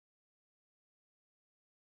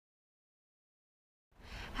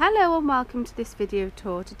Hello and welcome to this video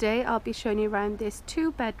tour. Today I'll be showing you around this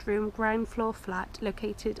 2-bedroom ground floor flat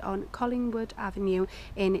located on Collingwood Avenue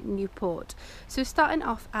in Newport. So starting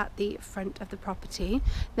off at the front of the property,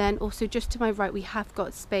 then also just to my right we have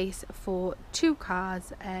got space for 2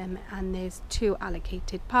 cars and there's 2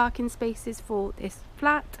 allocated parking spaces for this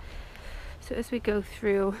flat. So as we go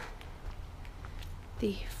through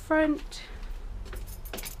the front,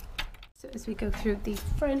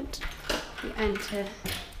 we enter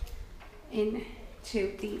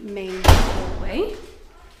into the main hallway.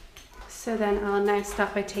 So then I'll now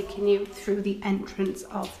start by taking you through the entrance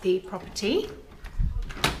of the property.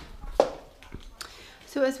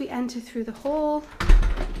 So as we enter through the hall,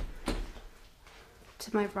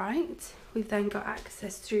 to my right, we've then got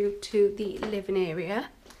access through to the living area.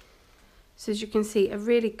 So as you can see, a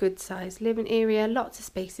really good sized living area, lots of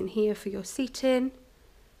space in here for your seating,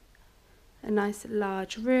 a nice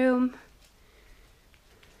large room.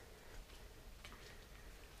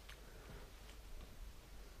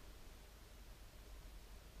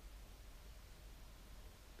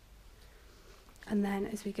 And then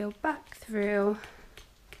as we go back through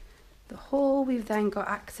the hall, we've then got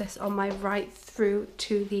access on my right through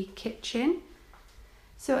to the kitchen.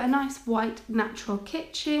 So a nice white natural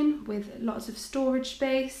kitchen with lots of storage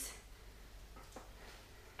space.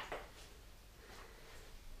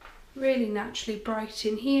 Really naturally bright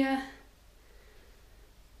in here.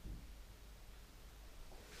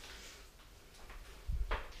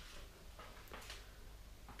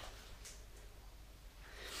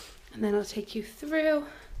 And then I'll take you through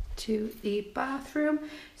to the bathroom.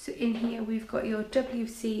 So in here we've got your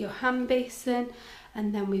WC, your hand basin,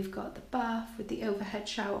 and then we've got the bath with the overhead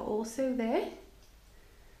shower also there.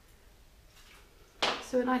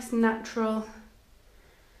 So a nice natural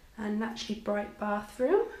and naturally bright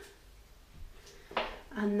bathroom.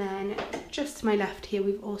 And then just to my left here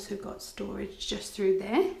we've also got storage just through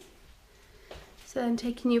there. So then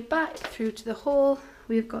taking you back through to the hall,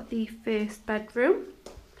 we've got the first bedroom.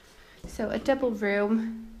 So a double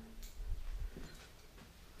room,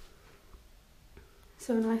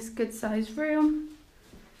 so a nice good sized room.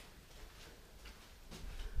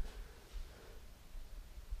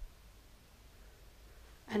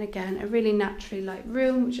 And again, a really naturally light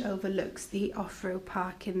room which overlooks the off-road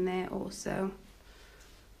parking there also.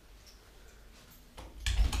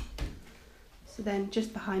 So then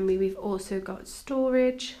just behind me we've also got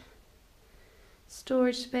storage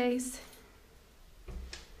space.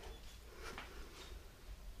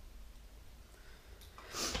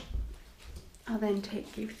 I'll then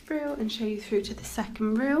take you through and show you through to the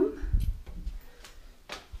second room.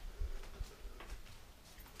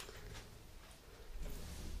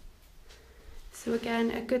 So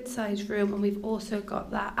again, a good sized room, and we've also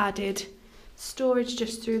got that added storage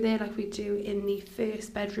just through there like we do in the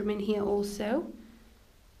first bedroom in here also.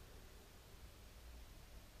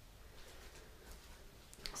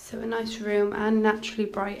 So a nice room and naturally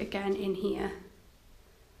bright again in here.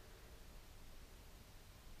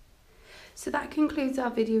 So that concludes our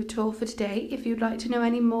video tour for today. If you'd like to know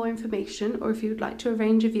any more information or if you'd like to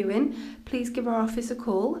arrange a viewing, please give our office a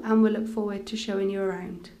call and we'll look forward to showing you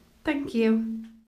around. Thank you.